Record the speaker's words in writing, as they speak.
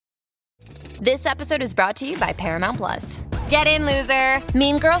This episode is brought to you by Paramount Plus. Get in, loser!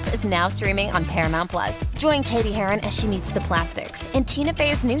 Mean Girls is now streaming on Paramount Plus. Join Katie Heron as she meets the plastics in Tina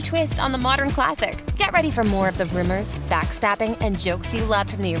Fey's new twist on the modern classic. Get ready for more of the rumors, backstabbing, and jokes you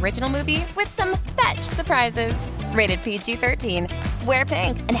loved from the original movie with some fetch surprises. Rated PG-13. Wear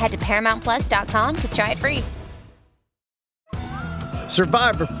pink and head to ParamountPlus.com to try it free.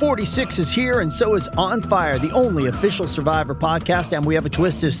 Survivor 46 is here, and so is On Fire, the only official Survivor podcast, and we have a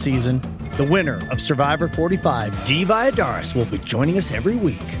twist this season. The winner of Survivor 45, Dee Valladares, will be joining us every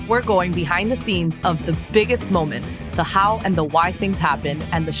week. We're going behind the scenes of the biggest moments, the how and the why things happen,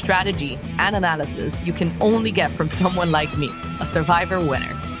 and the strategy and analysis you can only get from someone like me, a Survivor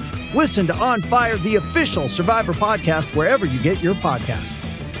winner. Listen to On Fire, the official Survivor podcast, wherever you get your podcasts.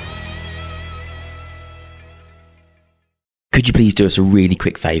 Could you please do us a really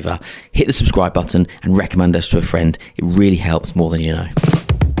quick favour? Hit the subscribe button and recommend us to a friend. It really helps more than you know.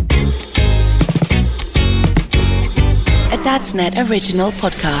 A Dadsnet original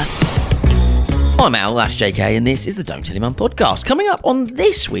podcast. I'm Al, that's JK, and this is the Don't Tell Your Mum podcast. Coming up on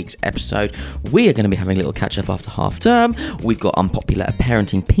this week's episode, we are going to be having a little catch-up after half term. We've got unpopular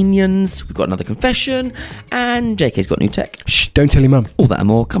parenting opinions, we've got another confession, and JK's got new tech. Shh, don't tell your mum. All that and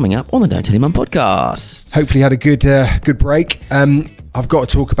more coming up on the Don't Tell Your Mum podcast. Hopefully you had a good break. I've got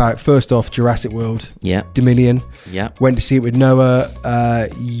to talk about, first off, Jurassic World. Yeah. Dominion. Yeah. Went to see it with Noah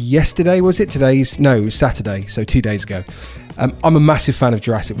yesterday, was it? It was Saturday, so 2 days ago. I'm a massive fan of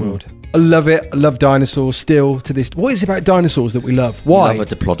Jurassic World. I love it. I love dinosaurs still to this. What is it about dinosaurs that we love? Why? I love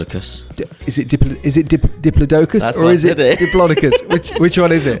a Diplodocus. Is it Diplodocus? That's or what is it Diplodocus? Which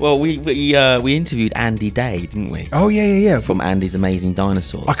one is it? Well, we interviewed Andy Day, didn't we? Oh, yeah. From Andy's Amazing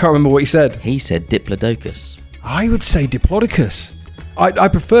Dinosaurs. I can't remember what he said. He said Diplodocus. I would say Diplodocus. I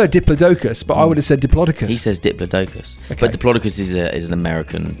prefer Diplodocus, but I would have said Diplodocus. He says Diplodocus. Okay. But Diplodocus is an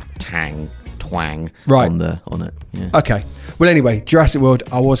American twang right. on it. Yeah. Okay. Well, anyway, Jurassic World,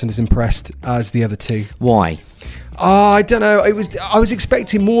 I wasn't as impressed as the other two. Why? I don't know. I was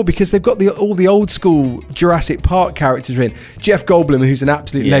expecting more because they've got all the old school Jurassic Park characters in. Jeff Goldblum, who's an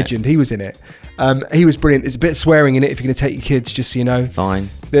absolute legend, he was in it. He was brilliant. There's a bit of swearing in it if you're going to take your kids, just so you know. Fine.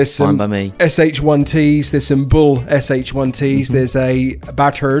 There's some Fine by me. SH1Ts. There's some bull SH1Ts. There's a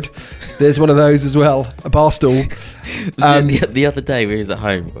bat herd. There's one of those as well. A bar stool. The other day we was at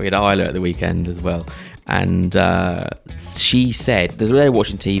home. We had Isla at the weekend as well. And she said, they were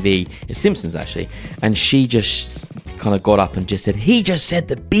watching TV, it's Simpsons actually, and she just kind of got up and just said, he just said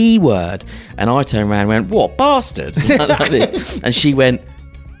the B word. And I turned around and went, what, bastard? Like this. And she went,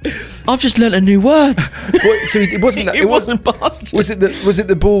 I've just learnt a new word. What, so it wasn't that, it wasn't bastard. Was it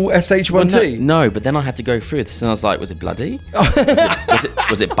the bull SH1T? Well, no, but then I had to go through this and I was like, was it bloody?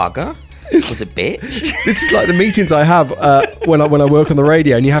 was it bugger? Was it bitch? This is like the meetings I have when I work on the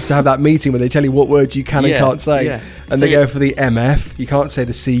radio, and you have to have that meeting where they tell you what words you can and can't say, and so they go for the MF. You can't say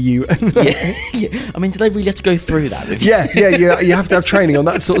the CU. yeah. I mean, do they really have to go through that? Yeah. You have to have training on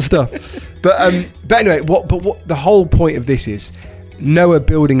that sort of stuff. But anyway, what the whole point of this is Noah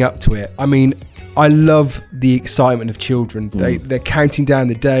building up to it. I mean, I love the excitement of children. They're counting down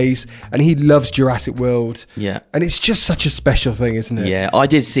the days, and he loves Jurassic World. Yeah, and it's just such a special thing, isn't it? Yeah, I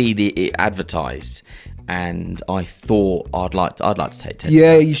did see it advertised, and I thought I'd like to take Ted.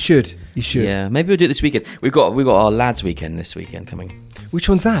 Yeah, you should. Yeah, maybe we'll do it this weekend. We've got our lads weekend this weekend coming. Which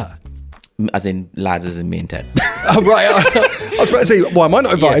one's that? As in lads, as in me and Ted. Oh right, I was about to say, why am I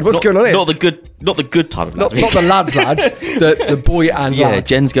not invited? What's going on here? Not the good type of lads. Not the lads, the boy and yeah, lad.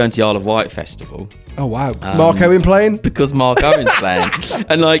 Jen's going to the Isle of Wight festival. Oh wow, Mark Owen playing? Because Mark Owen's playing,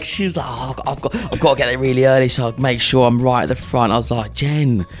 and like she was like, oh, I've got to get there really early, so I'll make sure I'm right at the front. I was like,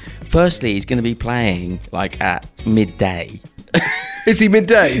 Jen, firstly, he's going to be playing like at midday. Is he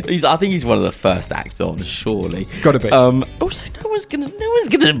midday? I think he's one of the first acts on, surely. Got to be. Also, no one's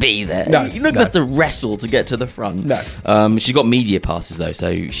gonna be there. No, you're not gonna have to wrestle to get to the front. No. She's got media passes though,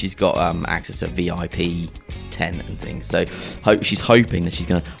 so she's got access to VIP 10 and things. So she's hoping that she's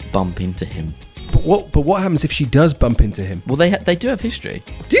gonna bump into him. But what happens if she does bump into him? Well, they do have history.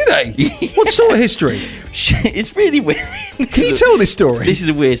 Do they? Yeah. What sort of history? It's really weird. Can you tell this story? This is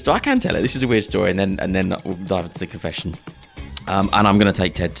a weird story. I can tell it. This is a weird story, and then we'll dive into the confession. And I'm going to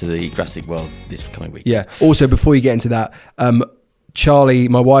take Ted to the Jurassic World this coming week. Yeah. Also, before you get into that, Charlie,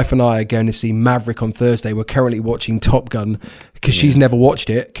 my wife, and I are going to see Maverick on Thursday. We're currently watching Top Gun because she's never watched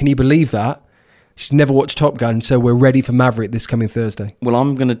it. Can you believe that? She's never watched Top Gun, so we're ready for Maverick this coming Thursday. Well,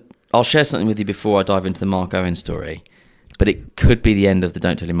 I'll share something with you before I dive into the Mark Owen story, but it could be the end of the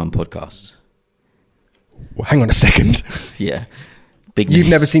Don't Tell Your Mum podcast. Well, hang on a second. Yeah. Big You've news.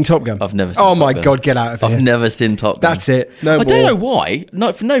 never seen Top Gun? I've never seen Oh Top my Gun. God, get out of here. I've never seen Top Gun. That's it. No I more. don't know why.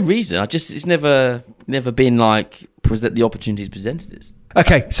 Not for no reason. It's never been like the opportunities presented us.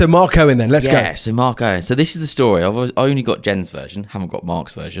 Okay, so Mark Owen then. Let's Yeah, go. so Mark Owen. So this is the story. I only got Jen's version, haven't got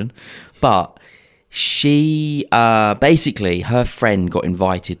Mark's version. But she, basically, her friend got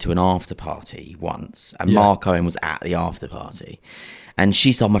invited to an after party once, and Mark Owen was at the after party. And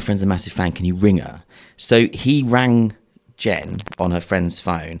she said, "Oh, my friend's a massive fan, can you ring her?" So he rang Jen on her friend's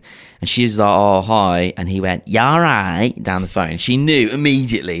phone, and she was like, "Oh, hi," and he went, "Yeah, all right," down the phone. She knew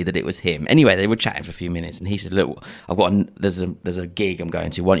immediately that it was him. Anyway, they were chatting for a few minutes, and he said, "Look, there's a gig I'm going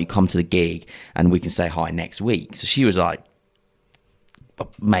to. Why don't you come to the gig and we can say hi next week?" So she was like,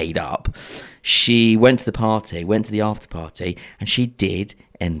 made up. She went to the party, went to the after party, and she did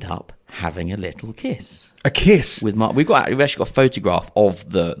end up having a little kiss A kiss. with Mark. We've actually got a photograph of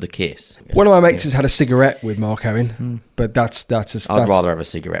the kiss. One of my mates has had a cigarette with Mark Owen, but that's as I'd rather have a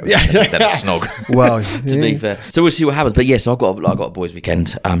cigarette with him than a snog. Well, to be fair. So we'll see what happens. But yes, I've got a boys'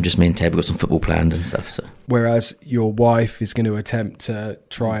 weekend. Just me and Ted. We've got some football planned and stuff. So Whereas your wife is going to attempt to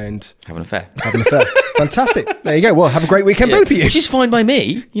try and have an affair. have an affair. Fantastic. There you go. Well, have a great weekend, Yeah. both of you. Which is fine by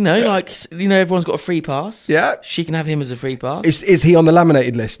me. Everyone's got a free pass. Yeah. She can have him as a free pass. Is he on the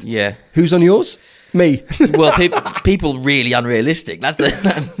laminated list? Yeah. Who's on yours? Me. Well, people really unrealistic. That's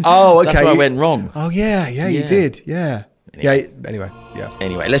Oh, okay. That's where I went wrong. Oh, yeah, you Yeah. did. Yeah. Anyway. Yeah. Anyway, yeah.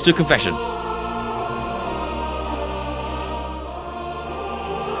 Anyway, let's do a confession.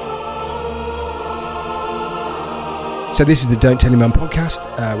 So this is the Don't Tell Your Mum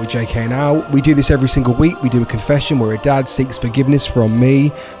podcast with JK and Al. We do this every single week. We do a confession where a dad seeks forgiveness from me,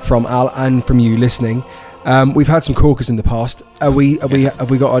 from Al, and from you listening. We've had some corkers in the past. Have we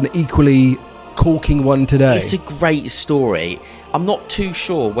got an equally corking one today? It's a great story. I'm not too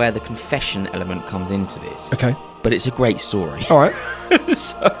sure where the confession element comes into this. Okay. But it's a great story. All right.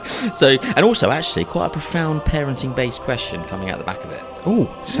 so and also actually quite a profound parenting-based question coming out the back of it. Oh,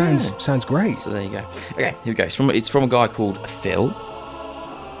 sounds great. So there you go. Okay, here we go. It's from a guy called Phil.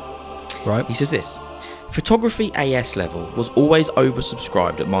 Right. He says this: photography AS level was always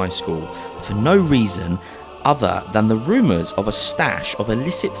oversubscribed at my school for no reason other than the rumours of a stash of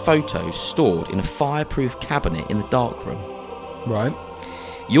illicit photos stored in a fireproof cabinet in the darkroom. Right.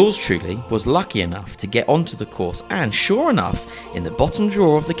 Yours truly was lucky enough to get onto the course, and sure enough, in the bottom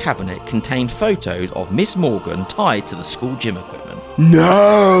drawer of the cabinet contained photos of Miss Morgan tied to the school gym equipment.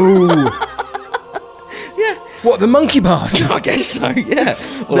 No. Yeah. What, the monkey bars? I guess so, yeah.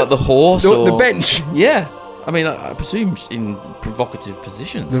 Or like the horse or... The bench? Yeah. I mean, I presume in provocative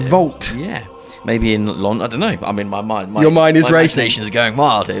positions. The yeah. vault? Yeah. Maybe in London. I don't know. I mean, my Your mind is my racing. imagination is going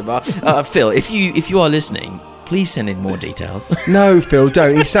wild here. But Phil, if you are listening, please send in more details. No, Phil,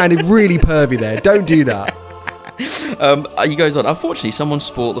 don't. He sounded really pervy there. Don't do that. He goes on. Unfortunately, someone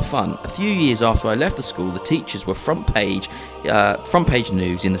spoilt the fun. A few years after I left the school, the teachers were front page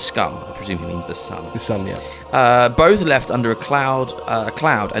news in the Scum. I presume he means the Sun. The sun, yeah. Both left under a cloud,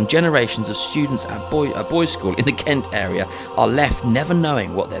 and generations of students at boys' school in the Kent area are left never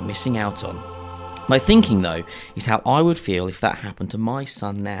knowing what they're missing out on. My thinking, though, is how I would feel if that happened to my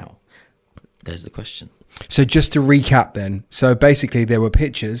son now. There's the question. So just to recap then. So basically there were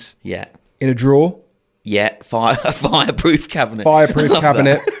pictures Yeah. in a drawer. Yeah, a fireproof cabinet. Fireproof I love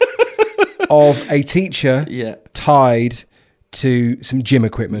cabinet of a teacher Yeah. tied to some gym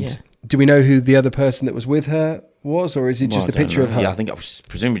equipment. Yeah. Do we know who the other person that was with her was, or is it Well, just I a don't picture know. of her? Yeah, I think I was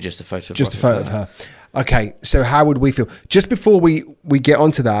presumably just a photo. Just a photo of her. Okay, so how would we feel? Just before we get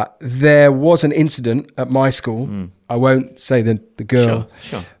onto that, there was an incident at my school. I won't say the girl.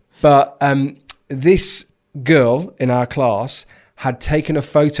 Sure. But this girl in our class had taken a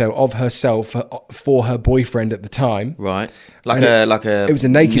photo of herself for her boyfriend at the time. Right. And it was a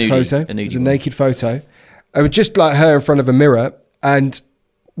naked photo. It was a one. naked photo. It was just like her in front of a mirror. And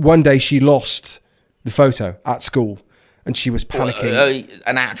one day she lost the photo at school, and she was panicking.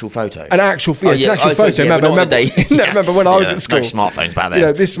 An actual photo. An actual, it's an actual photo. Yeah, remember when I was at school? No smartphones back then. You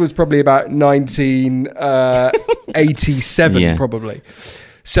know, this was probably about 1987, Yeah. probably.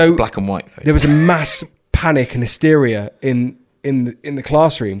 So Black and white photo. there was a mass panic and hysteria in the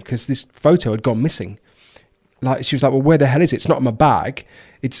classroom because this photo had gone missing. Like, she was like, "Well, where the hell is it? It's not in my bag.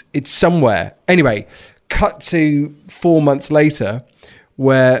 It's somewhere." Anyway, cut to 4 months later,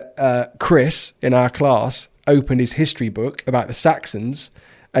 where Chris in our class opened his history book about the Saxons,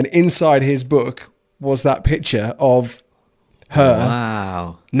 and inside his book was that picture of her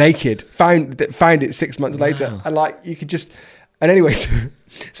Wow. naked. Found it 6 months later, and like you could just. And anyway,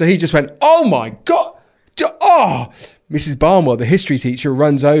 so he just went, "Oh my God, Mrs. Barnwell, the history teacher,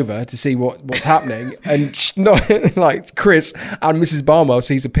 runs over to see what's happening, and like Chris and Mrs. Barnwell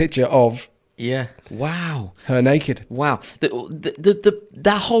sees a picture of Wow. her naked. Wow.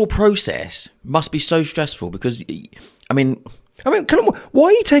 That whole process must be so stressful because, I mean, why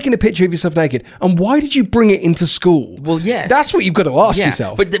are you taking a picture of yourself naked, and why did you bring it into school? Well, yeah, that's what you've got to ask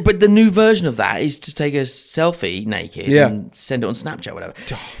yourself. But the new version of that is to take a selfie naked and send it on Snapchat, or whatever.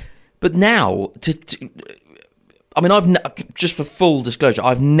 But now, just for full disclosure,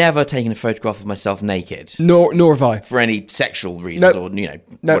 I've never taken a photograph of myself naked. Nor have I. For any sexual reasons or,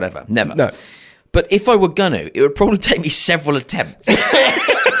 whatever. Never. No. But if I were gonna, it would probably take me several attempts.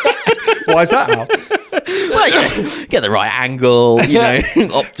 Why is that, Al? Well, get the right angle,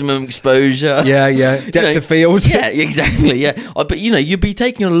 optimum exposure. Yeah. Depth of field. Yeah, exactly, yeah. But, you'd be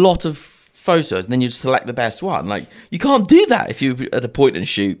taking a lot of photos and then you'd select the best one. Like, you can't do that if you were at a point and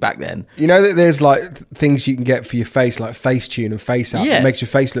shoot back then. You know that there's like things you can get for your face, like Facetune and Face App, that makes your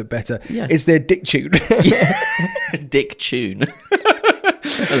face look better. Yeah. Is there Dick Tune? Dick Tune.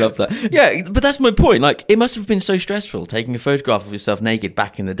 I love that. Yeah, but that's my point. Like, it must have been so stressful taking a photograph of yourself naked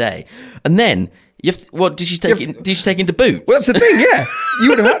back in the day, and then you have to, what did you take? Did you take into boot? Well, that's the thing. Yeah, you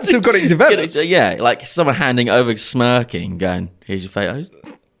would have had to have got it developed. Yeah, like someone handing over, smirking, going, "Here's your photos."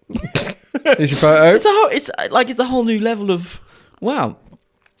 Here's your photo. It's a whole new level of wow.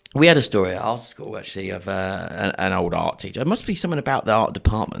 We had a story at our school, actually, of an old art teacher. It must be something about the art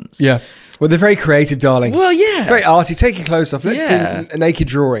departments. Yeah. Well, they're very creative, darling. Well, yeah. Very arty. Take your clothes off. Let's do a naked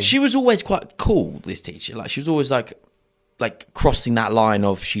drawing. She was always quite cool, this teacher. Like, she was always like crossing that line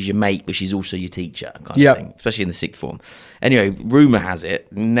of she's your mate, but she's also your teacher kind of thing, especially in the sixth form. Anyway, rumour has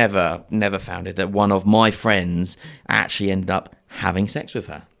it, never found it, that one of my friends actually ended up having sex with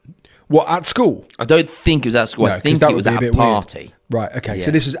her. What, at school? I don't think it was at school. No, I think it was at a party. Weird. Right, okay. Yeah.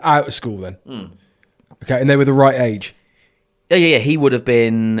 So this was out of school then? Okay, and they were the right age? Yeah. He would have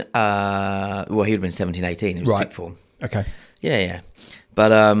been, he would have been 17, 18. It was sixth form. Okay. Yeah.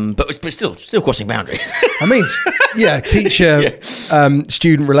 But still crossing boundaries. I mean, teacher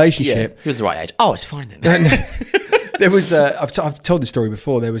student relationship. He was the right age. Oh, it's fine then. No. There was I've told this story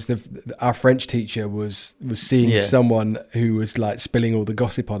before. There was our French teacher was seeing someone who was like spilling all the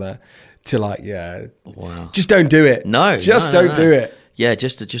gossip on her to wow. Just don't do it. No. Don't do it. Yeah,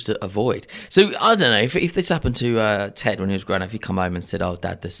 just to avoid. So I don't know if this happened to Ted when he was growing up. If he come home and said, "Oh,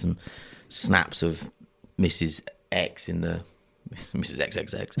 Dad, there's some snaps of Mrs. X in the." Mrs.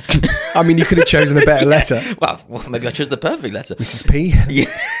 XXX. I mean, you could have chosen a better letter. Well, maybe I chose the perfect letter. Mrs. P. Yeah.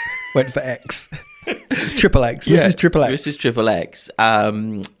 Went for X. Triple X. Mrs. Triple X. Mrs. Triple X.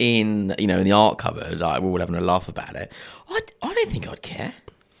 In the art cupboard, we're all having a laugh about it. I don't think I'd care.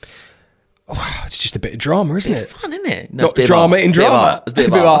 Oh, it's just a bit of drama, isn't it? It's fun, isn't it? No, not drama in drama. It's a bit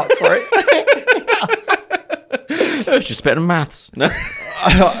of art. Sorry. It's just better than maths. No.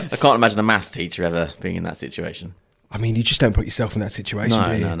 I can't imagine a maths teacher ever being in that situation. I mean, you just don't put yourself in that situation,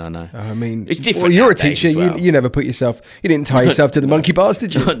 do you? No. I mean, it's different. Well, you're a teacher. You never put yourself. You didn't tie yourself to the monkey bars,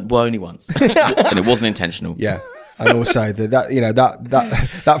 did you? Well, only once, and it wasn't intentional. Yeah, and also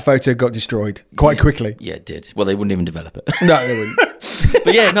that photo got destroyed quite quickly. Yeah, it did. Well, they wouldn't even develop it. No, they wouldn't.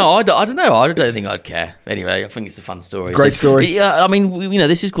 But yeah, no, I don't know. I don't think I'd care. Anyway, I think it's a fun story. Great story. Yeah, I mean,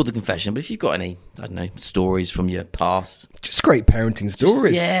 this is called The Confession, but if you've got any, I don't know, stories from your past. Just great parenting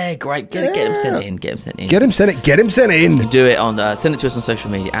stories. Great. Get them sent in. Get them sent in. Do it on, send it to us on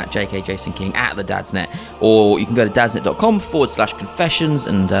social media at JK Jason King, at the Dadsnet, or you can go to dadsnet.com/confessions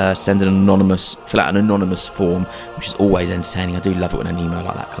and fill out an anonymous form, which is always entertaining. I do love it when an email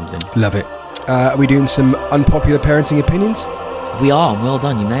like that comes in. Love it. Are we doing some unpopular parenting opinions? We are. Well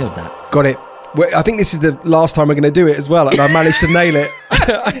done. You nailed that. Got it. Well, I think this is the last time we're going to do it as well, and I managed to nail it.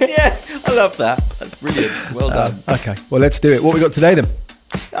 Yeah, I love that. That's brilliant. Well done. Okay, well, let's do it. What we got today, then?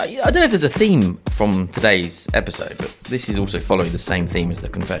 I don't know if there's a theme from today's episode, but this is also following the same theme as the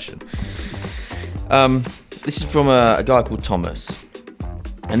confession. This is from a guy called Thomas,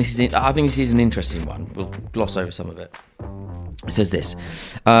 and I think this is an interesting one. We'll gloss over some of it. It says this: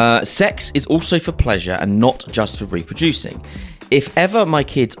 sex is also for pleasure and not just for reproducing. If ever my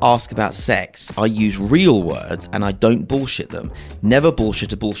kids ask about sex, I use real words and I don't bullshit them. Never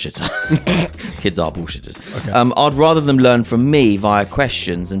bullshit a bullshitter. Kids are bullshitters. Okay. I'd rather them learn from me via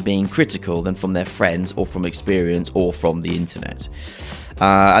questions and being critical than from their friends or from experience or from the internet.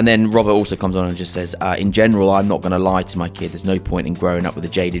 And then Robert also comes on and just says, in general, I'm not going to lie to my kid. There's no point in growing up with a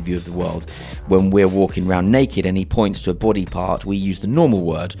jaded view of the world. When we're walking around naked and he points to a body part, we use the normal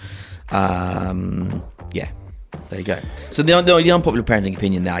word. Yeah, there you go. So the unpopular parenting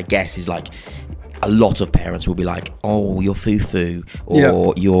opinion there, I guess, is like a lot of parents will be like, oh, you're foo-foo,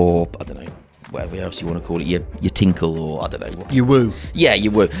 or you're, I don't know, whatever else you want to call it, your tinkle, or I don't know what. You woo. Yeah,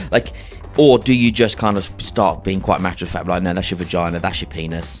 you would. Like, or do you just kind of start being quite matter of fact, like, no, that's your vagina, that's your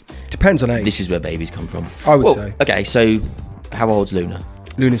penis. Depends on age. This is where babies come from. I would say. Okay, so how old's Luna?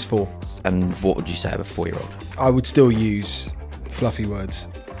 Luna's 4. And what would you say of a 4-year-old? I would still use fluffy words.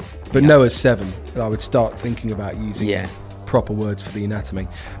 But Noah's 7, and I would start thinking about using proper words for the anatomy.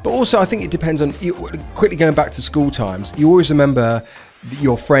 But also, I think it depends on, quickly going back to school times, you always remember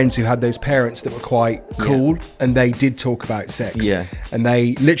your friends who had those parents that were quite cool, and they did talk about sex. Yeah. And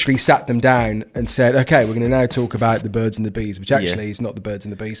they literally sat them down and said, okay, we're going to now talk about the birds and the bees, which actually is not the birds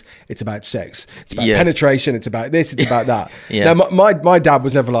and the bees. It's about sex. It's about penetration. It's about this. It's about that. Now, my dad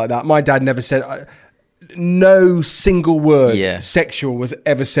was never like that. My dad never said... no single word sexual was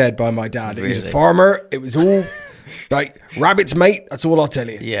ever said by my dad. Really? He was a farmer. It was all like rabbits mate. That's all I'll tell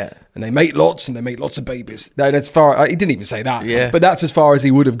you. Yeah. And they mate lots, and they make lots of babies. No, that's far. He didn't even say that. Yeah. But that's as far as he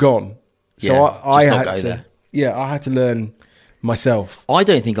would have gone. So I had to. Yeah, I had to learn myself. I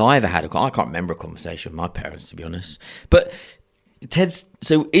don't think I ever had I can't remember a conversation with my parents, to be honest. But Ted's,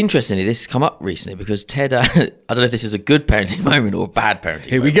 so interestingly, this has come up recently because Ted, I don't know if this is a good parenting moment or a bad parenting moment.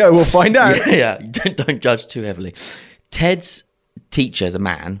 Here we go, we'll find out. Yeah. Don't judge too heavily. Ted's teacher is a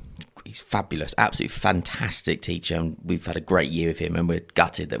man. He's fabulous, absolutely fantastic teacher, and we've had a great year with him, and we're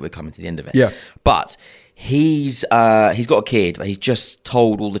gutted that we're coming to the end of it. Yeah. But he's got a kid, but he's just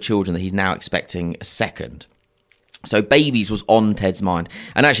told all the children that he's now expecting a second. So babies was on Ted's mind.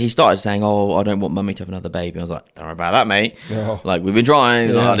 And actually he started saying, oh, I don't want mummy to have another baby. I was like, don't worry about that, mate. Oh. Like, we've been trying.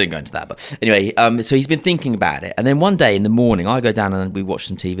 Yeah. Oh, I didn't go into that. But anyway, so he's been thinking about it. And then one day in the morning, I go down and we watch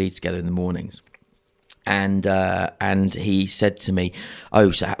some TV together in the mornings. And he said to me, oh,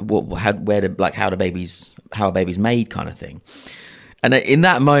 so how are babies made kind of thing. And in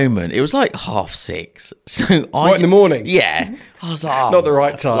that moment, it was like 6:30. So right in the morning? Yeah. I was like, oh, not the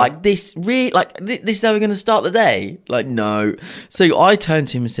right time. Like this is how we're going to start the day? Like, no. So I turned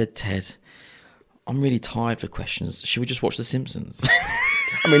to him and said, Ted, I'm really tired for questions. Should we just watch The Simpsons?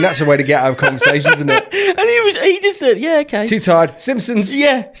 I mean, that's a way to get out of conversations, isn't it? And he just said, yeah, okay. Too tired. Simpsons.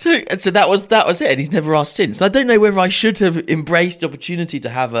 Yeah. So that was it. And he's never asked since. And I don't know whether I should have embraced the opportunity to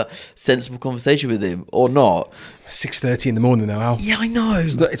have a sensible conversation with him or not. 6:30 in the morning now, Al. Yeah, I know.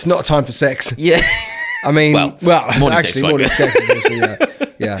 It's not a time for sex. Yeah. I mean, morning sex is also,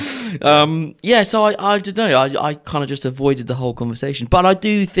 yeah. So I don't know. I kind of just avoided the whole conversation. But I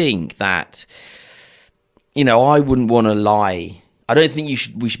do think that, I wouldn't want to lie. I don't think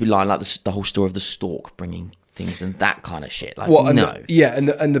we should be lying like the whole story of the stork bringing things and that kind of shit. Like, what, no.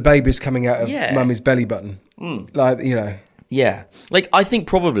 And the baby's coming out of mummy's belly button. Like, Yeah. Like, I think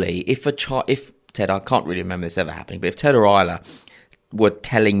probably if Ted, I can't really remember this ever happening, but if Ted or Isla were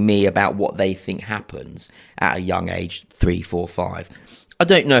telling me about what they think happens at a young age, 3, 4, 5, I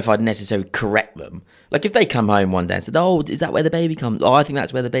don't know if I'd necessarily correct them. Like, if they come home one day and said, oh, is that where the baby comes? Oh, I think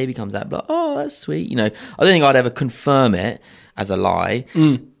that's where the baby comes out. But, oh, that's sweet. I don't think I'd ever confirm it as a lie,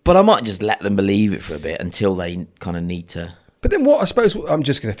 but I might just let them believe it for a bit until they kind of need to. But then I suppose, I'm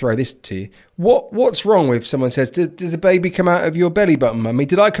just going to throw this to you. What's wrong with someone says, does a baby come out of your belly button, mummy?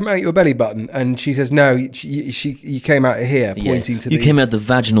 Did I come out of your belly button? And she says, no, you came out of here, pointing to you came out the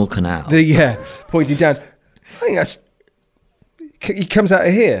vaginal canal. Pointing down. I think that's... He comes out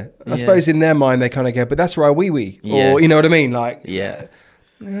of here. I suppose in their mind they kind of go, but that's right, wee. Or, you know what I mean? Like,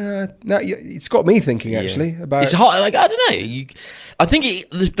 no, it's got me thinking actually about. It's hard. Like, I don't know. I think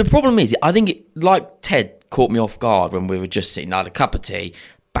the problem is, I think it, like Ted caught me off guard when we were just sitting, I had a cup of tea,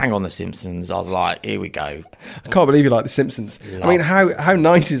 bang on The Simpsons. I was like, here we go. I can't believe you like The Simpsons. I mean, how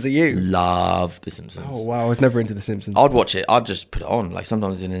 90s are you? Love The Simpsons. Oh wow, I was never into The Simpsons. I'd watch it. I'd just put it on. Like,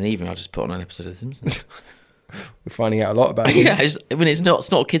 sometimes in an evening, I'd just put on an episode of The Simpsons. We're finding out a lot about it. Yeah,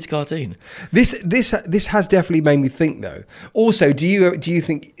 it's not a kid's cartoon. This has definitely made me think, though. Also, do you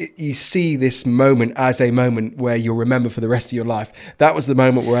think you see this moment as a moment where you'll remember for the rest of your life? That was the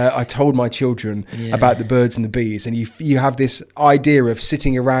moment where I told my children about the birds and the bees, and you have this idea of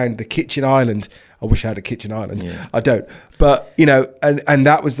sitting around the kitchen island. I wish I had a kitchen island. Yeah. I don't. But, and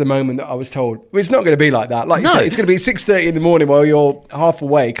that was the moment that I was told. Well, it's not going to be like that. Like you say, it's going to be 6:30 in the morning while you're half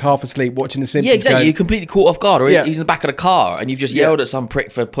awake, half asleep, watching The Simpsons. Yeah, exactly. You're completely caught off guard. Or he's in the back of the car and you've just yelled at some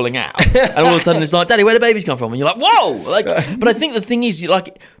prick for pulling out. And all of a sudden it's like, Daddy, where do babies come from? And you're like, whoa! Like, but I think the thing is,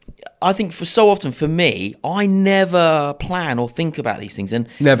 I think for me, I never plan or think about these things, and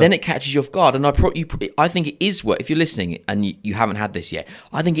then it catches you off guard. And I think it is worth, if you're listening and you haven't had this yet,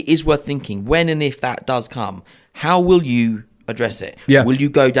 I think it is worth thinking, when and if that does come, how will you address it? Yeah. Will you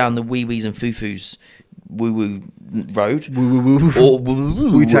go down the wee-wees and foo-foos woo-woo road? Woo-woo-woo. Or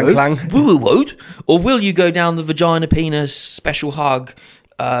Wu-Tang Clan. Woo-woo road? Or will you go down the vagina, penis, special hug,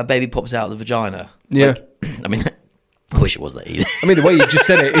 baby pops out of the vagina. Yeah. I mean, I wish it was that easy. I mean, the way you just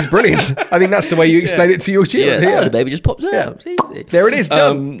said it is brilliant. I think that's the way you explain it to your children. The baby just pops out. It's easy. There it is,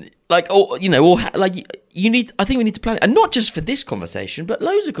 done. You need. I think we need to plan it, and not just for this conversation, but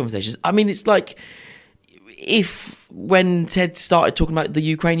loads of conversations. I mean, it's like when Ted started talking about the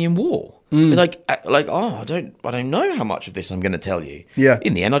Ukrainian war, like I don't know how much of this I'm going to tell you. Yeah.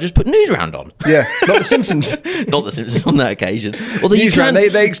 In the end, I just put Newsround on. Yeah, not The Simpsons. Not The Simpsons on that occasion. Although Newsround,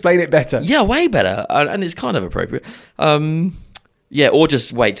 they explain it better. Yeah, way better, and it's kind of appropriate. Or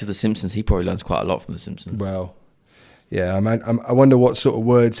just wait to The Simpsons. He probably learns quite a lot from The Simpsons. Well, yeah. I wonder what sort of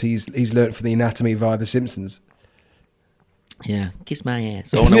words he's learnt for the anatomy via The Simpsons. Yeah, kiss my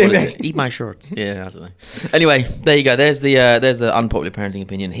ass. Oh, no, what is it? Eat my shorts. Yeah, I don't know. Anyway, there you go. There's the unpopular parenting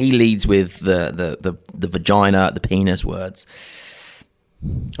opinion. He leads with the vagina, the penis words.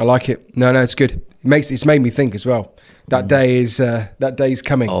 I like it. No, it's good. It's made me think as well. That day's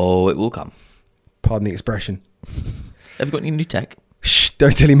coming. Oh, it will come. Pardon the expression. Have you got any new tech? Shh!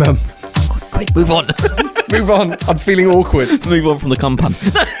 Don't tell your mum. Quick, move on. Move on. I'm feeling awkward. Move on from the cum pun.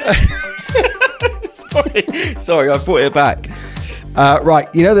 Sorry, I brought it back. Right,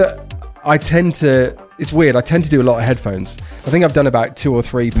 you know that I tend to. It's weird. I tend to do a lot of headphones. I think I've done about 2 or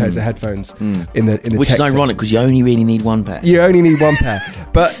 3 pairs of headphones in the which tech is ironic because you only really need one pair. You only need one pair,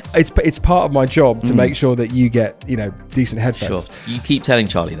 but it's part of my job to make sure that you get decent headphones. Sure. You keep telling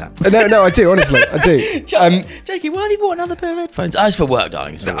Charlie that. No, I do. Honestly, I do. Jakey, why have you bought another pair of headphones? Oh, it's for work,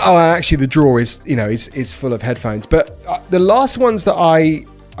 darling. It's for work. Oh, actually, the drawer is full of headphones. But the last ones that I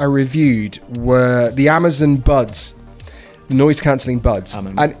reviewed were the Amazon Buds, the noise cancelling Buds.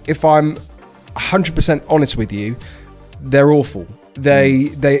 And if I'm 100% honest with you, they're awful.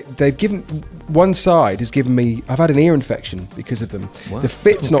 They've given, one side has given me, I've had an ear infection because of them. Wow. The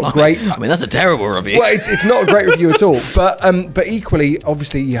fit's not great. I mean, that's a terrible review. Well, it's not a great review at all. But equally,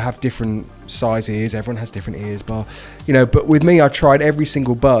 obviously, you have different size ears. Everyone has different ears, but with me, I tried every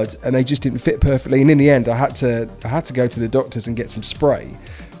single Bud and they just didn't fit perfectly. And in the end, I had to go to the doctors and get some spray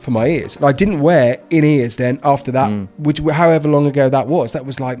for my ears. And I didn't wear in-ears then after that, which however long ago that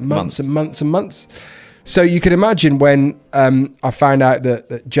was like months and months and months. So you can imagine when I found out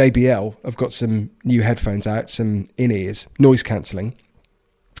that JBL have got some new headphones out, some in-ears, noise cancelling.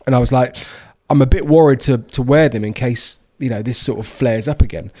 And I was like, I'm a bit worried to wear them in case, this sort of flares up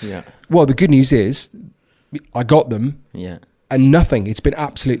again. Yeah. Well, the good news is I got them and nothing. It's been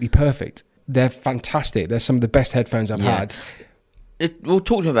absolutely perfect. They're fantastic. They're some of the best headphones I've had. We'll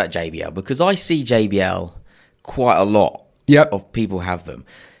talk to him about JBL because I see JBL quite a lot of people have them.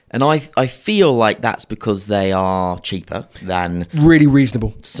 And I feel like that's because they are cheaper than... Really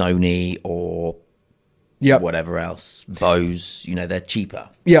reasonable. Sony or whatever else. Bose, they're cheaper.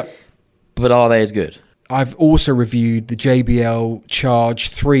 Yep. But are they as good? I've also reviewed the JBL Charge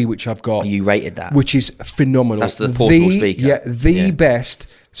 3, which I've got. You rated that? Which is phenomenal. That's the portable speaker. Yeah, the best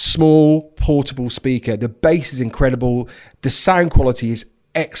small portable speaker. The bass is incredible. The sound quality is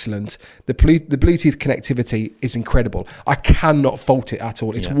excellent. The Bluetooth connectivity is incredible. I cannot fault it at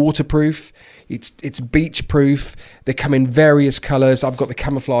all. It's waterproof. It's beach proof. They come in various colours. I've got the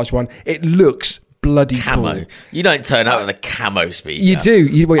camouflage one. It looks bloody camo. Cool. You don't turn up with a camo speaker. You do.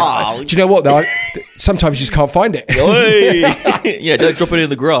 Do you know what though? Sometimes you just can't find it. Yeah, don't drop it in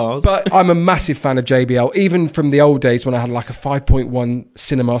the grass. But I'm a massive fan of JBL, even from the old days when I had like a 5.1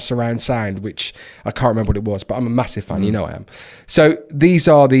 cinema surround sound, which I can't remember what it was, but I'm a massive fan. You know I am. So these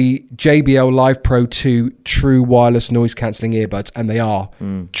are the JBL Live Pro 2 true wireless noise cancelling earbuds, and they are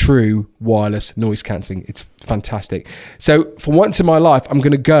true wireless noise cancelling. It's fantastic. So for once in my life, I'm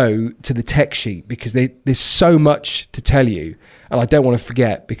going to go to the tech sheet because there's so much to tell you, and I don't want to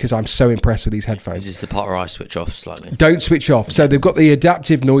forget because I'm so impressed with these headphones. Is this the part where I switch off slightly? Don't switch off. So they've got the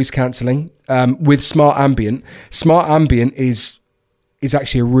adaptive noise cancelling with Smart Ambient. Smart Ambient is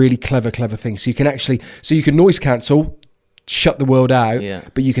actually a really clever thing. So you can noise cancel, shut the world out,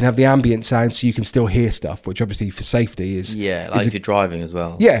 but you can have the ambient sound so you can still hear stuff, which obviously for safety is... Yeah, like if you're driving as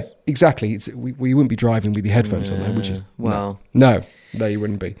well. Yeah, exactly. We wouldn't be driving with your headphones on there, would you? Well... No, you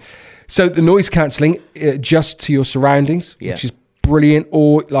wouldn't be. So the noise cancelling adjusts to your surroundings, which is brilliant.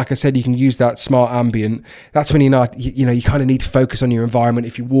 Or, like I said, you can use that Smart Ambient. That's when you kind of need to focus on your environment.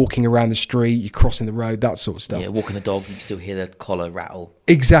 If you're walking around the street, you're crossing the road, that sort of stuff. Yeah, walking the dog, you can still hear the collar rattle.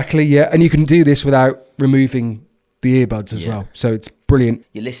 Exactly, yeah. And you can do this without removing the earbuds as well. So it's brilliant.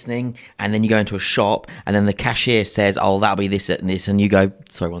 You're listening, and then you go into a shop, and then the cashier says, "Oh, that'll be this and this," and you go,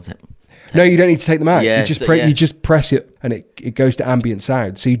 "Sorry, one second." No, you don't need to take them out. Yeah, you just press it, and it goes to ambient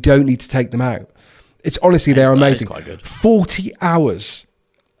sound. So you don't need to take them out. It's honestly, they're amazing. Quite good. 40 hours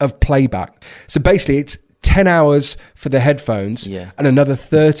of playback. So basically, it's 10 hours for the headphones and another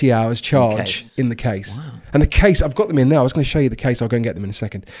 30 hours charge in the case. Wow. And the case, I've got them in there. I was going to show you the case. I'll go and get them in a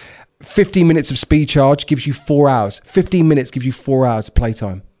second. 15 minutes of speed charge gives you 4 hours. 15 minutes gives you 4 hours of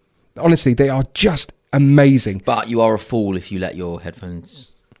playtime. Honestly, they are just amazing. But you are a fool if you let your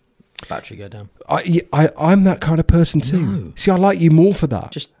headphones battery go down. I'm that kind of person too. No. See, I like you more for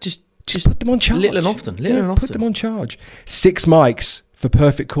that. Just put them on charge. Little and often. Put them on charge. 6 mics for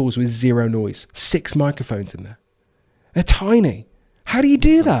perfect calls with 0 noise. 6 microphones in there. They're tiny. How do you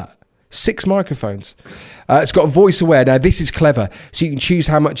do that? 6 microphones. It's got voice aware. Now, this is clever. So you can choose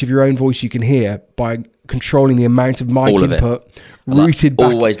how much of your own voice you can hear by controlling the amount of mic input routed back.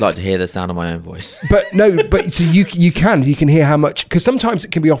 I always like to hear the sound of my own voice. But so you can hear how much, because sometimes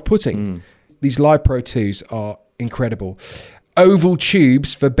it can be off-putting. These Live Pro 2s are incredible. Oval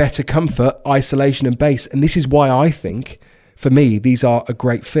tubes for better comfort, isolation and bass. And this is why I think, for me, these are a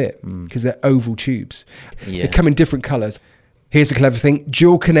great fit, because they're oval tubes. They come in different colours. Here's a clever thing.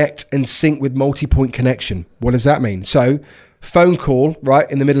 Dual connect and sync with multi-point connection. What does that mean? So phone call,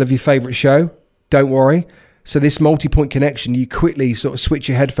 right, in the middle of your favourite show, don't worry. So this multi-point connection, you quickly sort of switch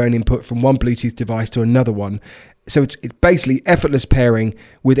your headphone input from one Bluetooth device to another one. So it's basically effortless pairing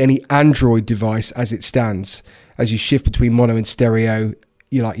with any Android device as it stands. As you shift between mono and stereo,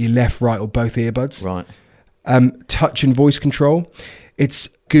 you like your left, right, or both earbuds. Right. Touch and voice control. It's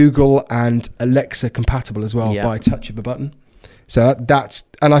Google and Alexa compatible as well by a touch of a button. So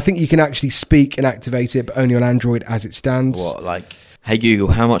and I think you can actually speak and activate it, but only on Android as it stands. What, like, hey Google,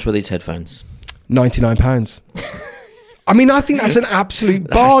 how much were these headphones? £99. I mean, I think that's an absolute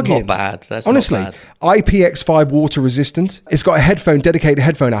bargain. That's not bad. Honestly, not bad. IPX5 water resistant. It's got a dedicated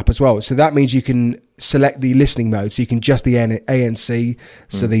headphone app as well. So that means you can select the listening mode. So you can adjust the ANC,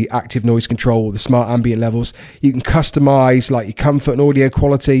 so the active noise control, the smart ambient levels. You can customize like your comfort and audio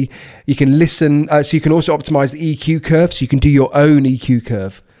quality. You can listen. So you can also optimize the EQ curve. So you can do your own EQ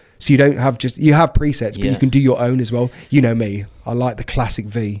curve. So you don't have you have presets, but you can do your own as well. You know me. I like the classic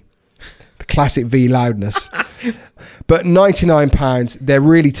V. The classic V loudness. But £99, they're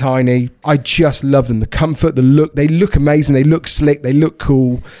really tiny. I just love them. The comfort, the look, they look amazing. They look slick. They look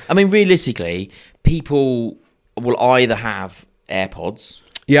cool. I mean, realistically, people will either have AirPods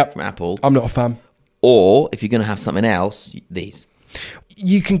from Apple. I'm not a fan. Or if you're going to have something else, these.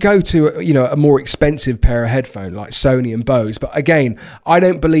 You can go to a more expensive pair of headphones like Sony and Bose, but again, I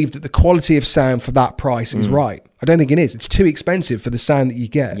don't believe that the quality of sound for that price is right. I don't think it is. It's too expensive for the sound that you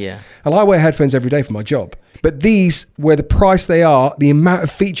get. Yeah. And I wear headphones every day for my job. But these, where the price they are, the amount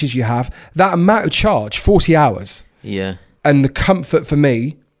of features you have, that amount of charge, 40 hours. Yeah. And the comfort for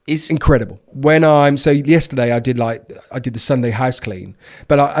me is incredible. Yesterday I did the Sunday house clean,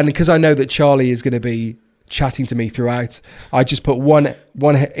 and because I know that Charlie is going to be chatting to me throughout, I just put one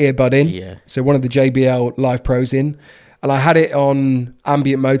earbud in. Yeah. So one of the JBL Live Pros in, and I had it on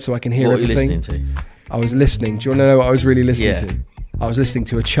ambient mode so I can hear everything. What were you listening to? I was listening. Do you want to know what I was really listening to? I was listening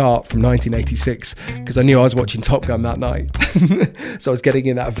to a chart from 1986 because I knew I was watching Top Gun that night. So I was getting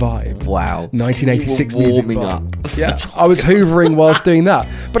in that vibe. Wow. 1986 you were music warming vibe. up. Yeah, I was hoovering whilst doing that.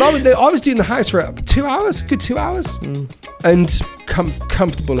 But I was doing the house for 2 hours, good 2 hours. And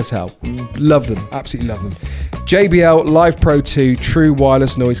comfortable as hell. Love them, absolutely love them. JBL Live Pro 2 true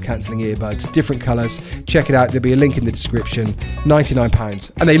wireless noise cancelling earbuds, different colours. Check it out, there'll be a link in the description.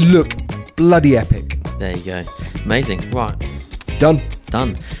 £99. And they look bloody epic. There you go. Amazing. Right. Done.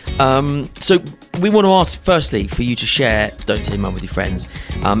 So we want to ask firstly for you to share Don't Tell Your Mum with your friends.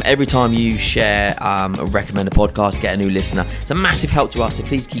 Every time you share or recommend a podcast, get a new listener. It's a massive help to us, so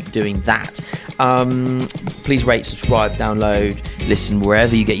please keep doing that. Please rate, subscribe, download, listen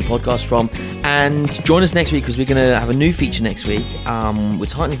wherever you get your podcast from, and join us next week because we're going to have a new feature next week. We're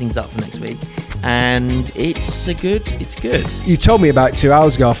tightening things up for next week, and it's good. You told me about 2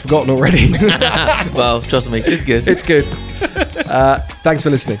 hours ago. I've forgotten already. Well, trust me, it's good. It's good. Thanks for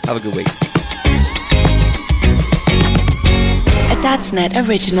listening. Have a good week. A Dadsnet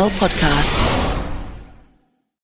original podcast.